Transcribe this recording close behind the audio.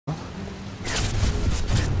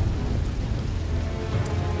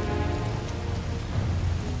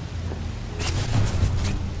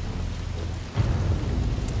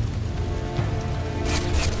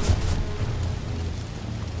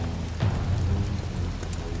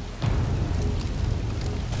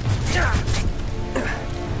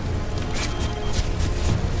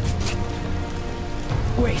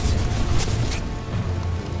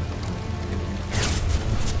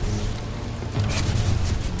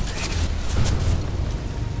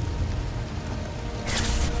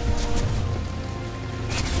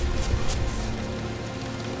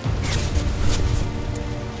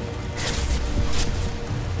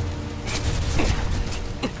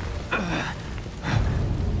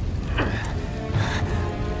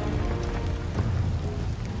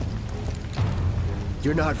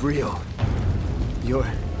You're not real.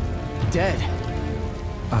 You're dead.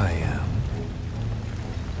 I am.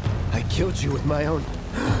 I killed you with my own...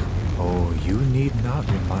 Oh, you need not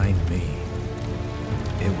remind me.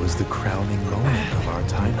 It was the crowning moment of our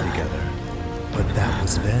time together. But that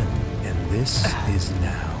was then, and this is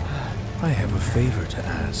now. I have a favor to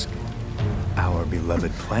ask. Our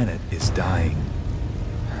beloved planet is dying.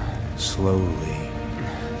 Slowly.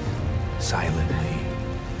 Silently.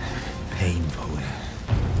 Painfully.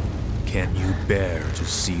 Can you bear to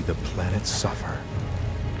see the planet suffer?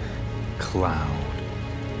 Cloud.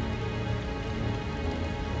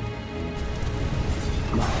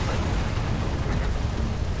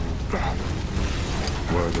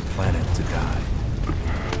 Were the planet to die,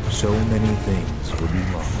 so many things would be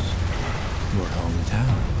lost. Your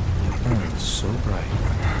hometown, it burns so bright.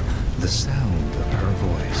 The sound of her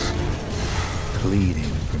voice, pleading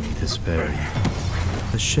for me to spare you.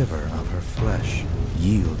 The shiver of her flesh,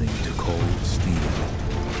 yielding to cold steel.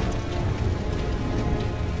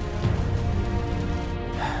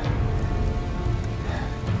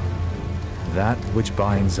 That which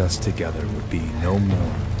binds us together would be no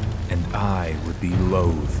more, and I would be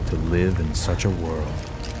loath to live in such a world,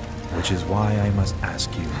 which is why I must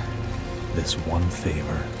ask you this one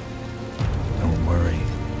favor. Don't worry,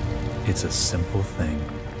 it's a simple thing.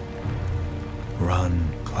 Run,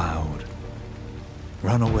 Cloud.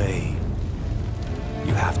 Run away.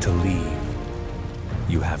 You have to leave.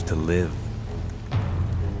 You have to live.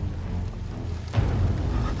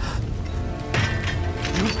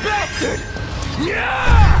 You bastard!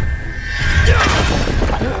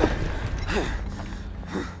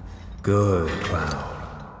 Good,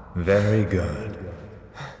 Cloud. Very good.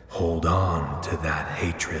 Hold on to that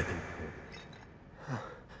hatred.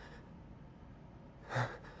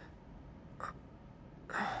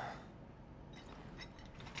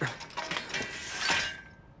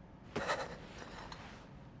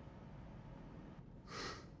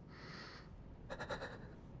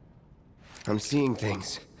 I'm seeing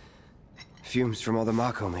things. Fumes from all the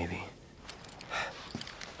Mako, maybe.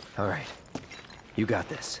 All right. You got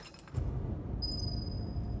this.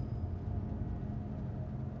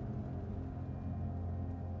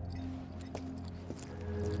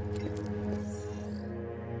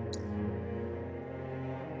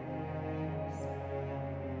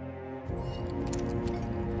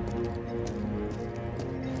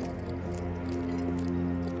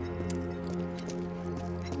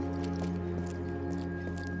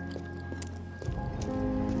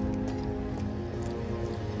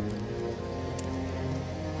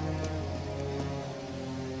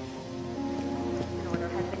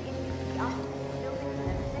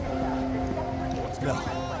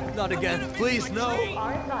 Not again. Please, no!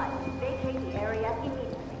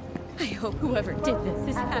 I hope whoever did this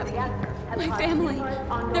is happy. My family,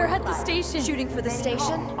 they're at the station. Shooting for the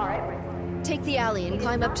station? Take the alley and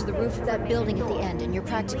climb up to the roof of that building at the end, and you're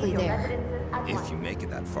practically there. If you make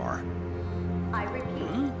it that far.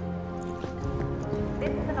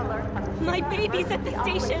 My baby's at the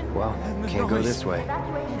station. Well, can't go this way.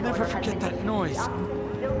 Never forget that noise.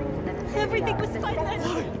 Everything was fine then.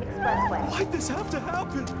 Why'd this have to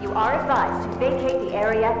happen? You are advised to vacate the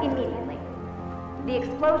area immediately. The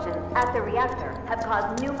explosions at the reactor have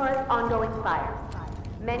caused numerous ongoing fires.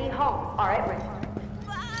 Many homes are at risk.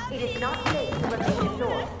 It is not safe to remain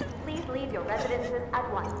indoors. Please leave your residences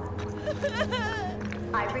at once.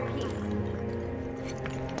 I repeat.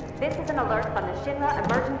 This is an alert from the Shinra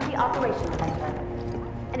Emergency Operations Center.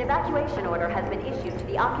 An evacuation order has been issued to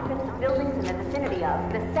the occupants of buildings in the vicinity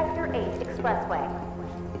of the Sector 8 Expressway.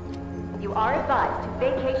 You are advised to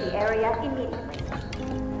vacate the area immediately.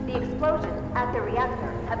 The explosions at the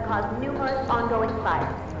reactor have caused numerous ongoing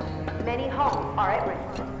fires. Many homes are at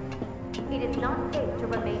risk. It is not safe to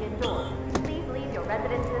remain indoors. Please leave your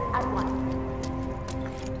residences at once.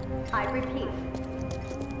 I repeat.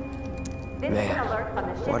 This is an alert from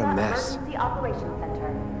the Shinra Emergency Operations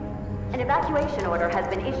Center. An evacuation order has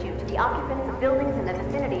been issued to the occupants of buildings in the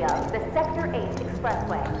vicinity of the Sector 8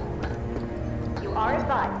 Expressway. You are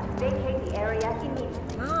advised to vacate the area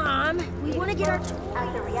immediately. Mom, we want to get our...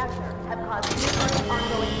 At the reactor have caused numerous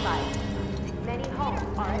ongoing fires. Many homes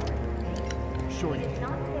are at risk. Sure.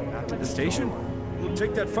 At the station? We'll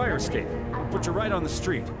take that fire escape. We'll put you right on the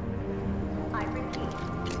street. I repeat.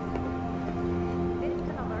 This is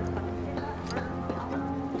an alert from the Shinra Emergency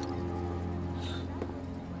Operations.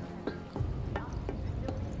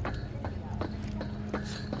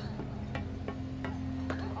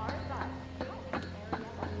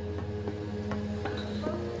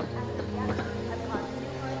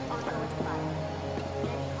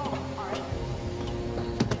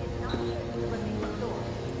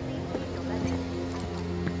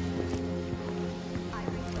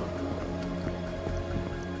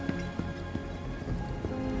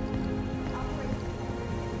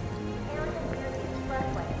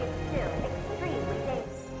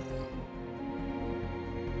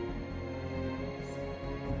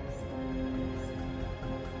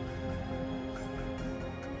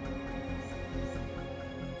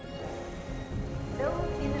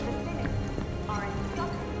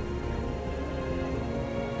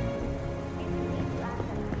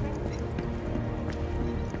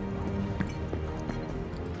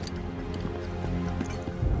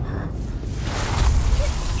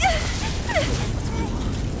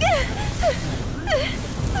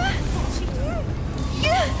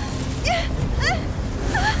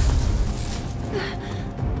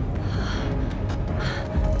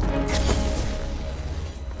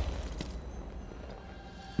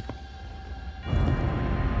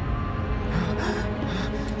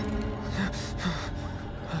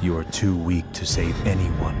 You are too weak to save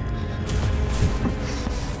anyone.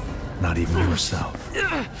 Not even yourself.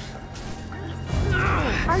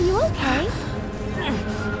 Are you okay?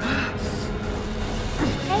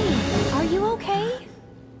 Hey, are you okay?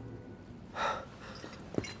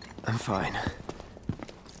 I'm fine.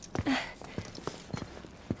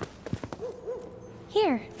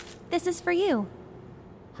 Here, this is for you.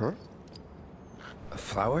 Huh? A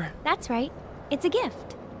flower? That's right. It's a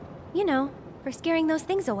gift. You know, for scaring those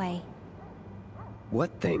things away.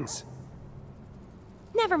 What things?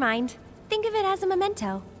 Never mind. Think of it as a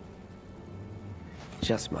memento.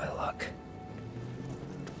 Just my luck.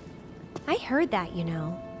 I heard that, you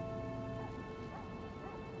know.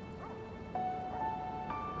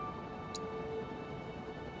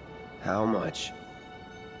 How much?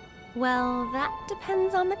 Well, that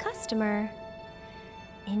depends on the customer.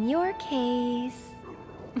 In your case...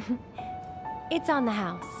 it's on the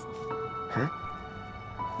house. Huh?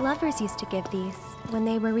 Lovers used to give these when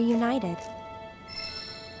they were reunited.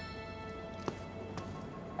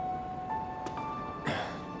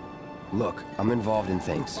 Look, I'm involved in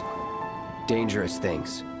things. Dangerous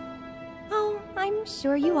things. Oh, I'm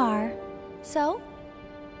sure you are. So?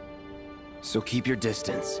 So keep your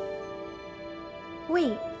distance.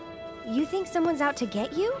 Wait, you think someone's out to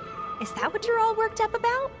get you? Is that what you're all worked up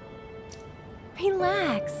about?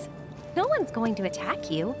 Relax. No one's going to attack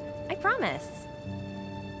you. I promise.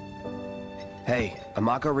 Hey, a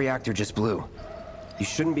Mako reactor just blew. You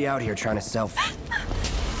shouldn't be out here trying to sell...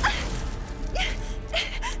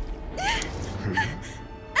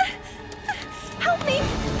 Help me!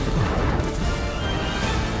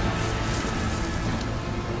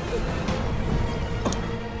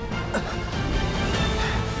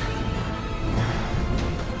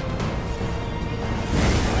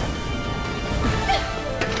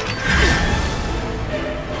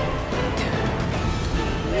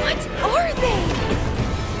 What are they?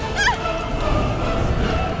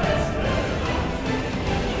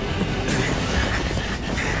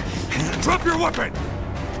 Drop your weapon!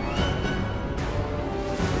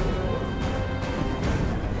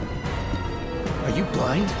 Are you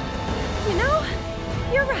blind? You know,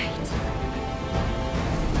 you're right.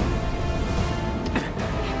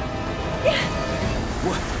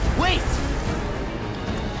 Wait!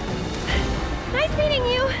 Nice meeting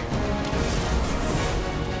you.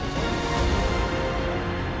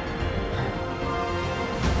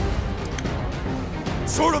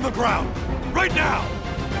 Sword on the ground! Right now!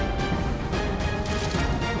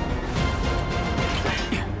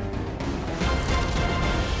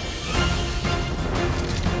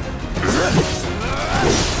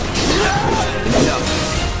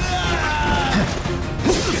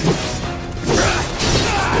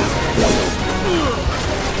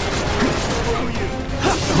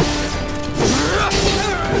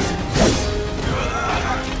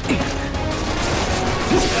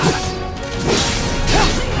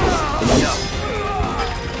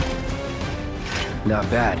 Not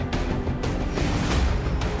bad.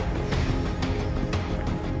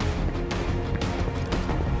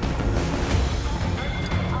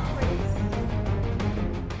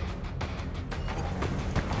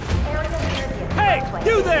 Hey,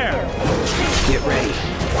 you there! Get ready.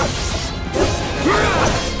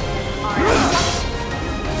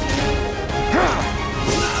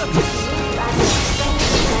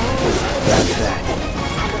 That's that.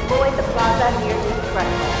 Avoid the plaza near the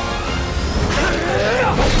expressway.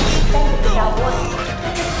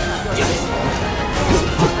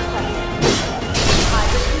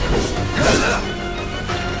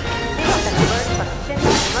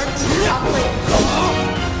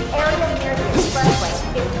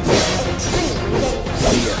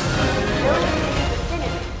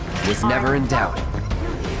 Was never in doubt. If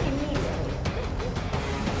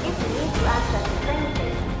you need to access the train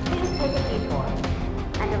station, please take a detour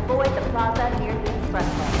and avoid the plaza near the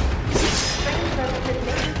expressway. Train services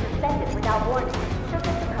may be suspended without warning. Should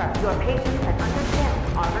this occur, your patience and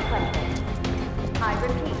understanding are requested. I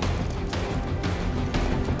repeat.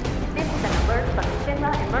 This is an alert from the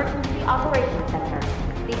Shinra Emergency Operations Center.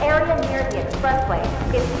 The area near the expressway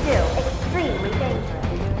is still extremely dangerous.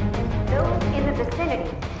 Those in the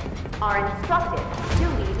vicinity are instructed to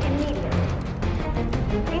leave immediately.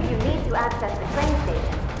 If you need to access the train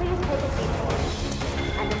station, please take a detour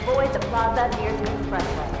and avoid the plaza near the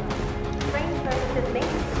expressway. Train services may be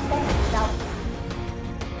suspended without...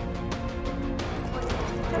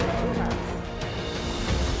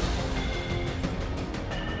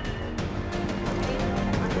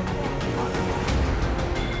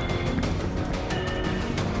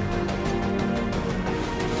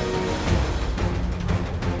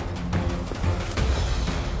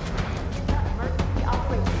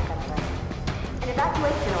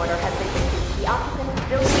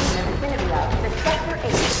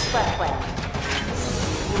 Expressway.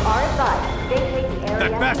 You are advised to vacate the area.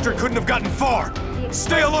 That bastard couldn't have gotten far!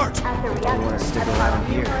 Stay alert! At the Don't reactor want to stick has around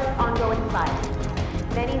caused here. numerous ongoing fires.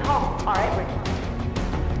 Many homes are at risk.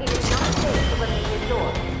 It is not safe to remain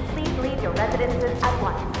indoors. Please leave your residences at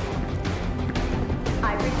once.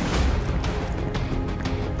 I repeat.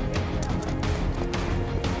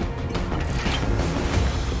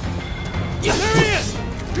 There he is!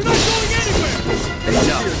 You're not going anywhere! Hey,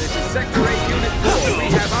 no. This is Sector 8 Unit 4. We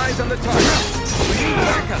have eyes on the target. We need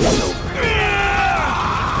backup.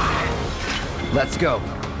 Let's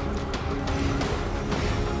go.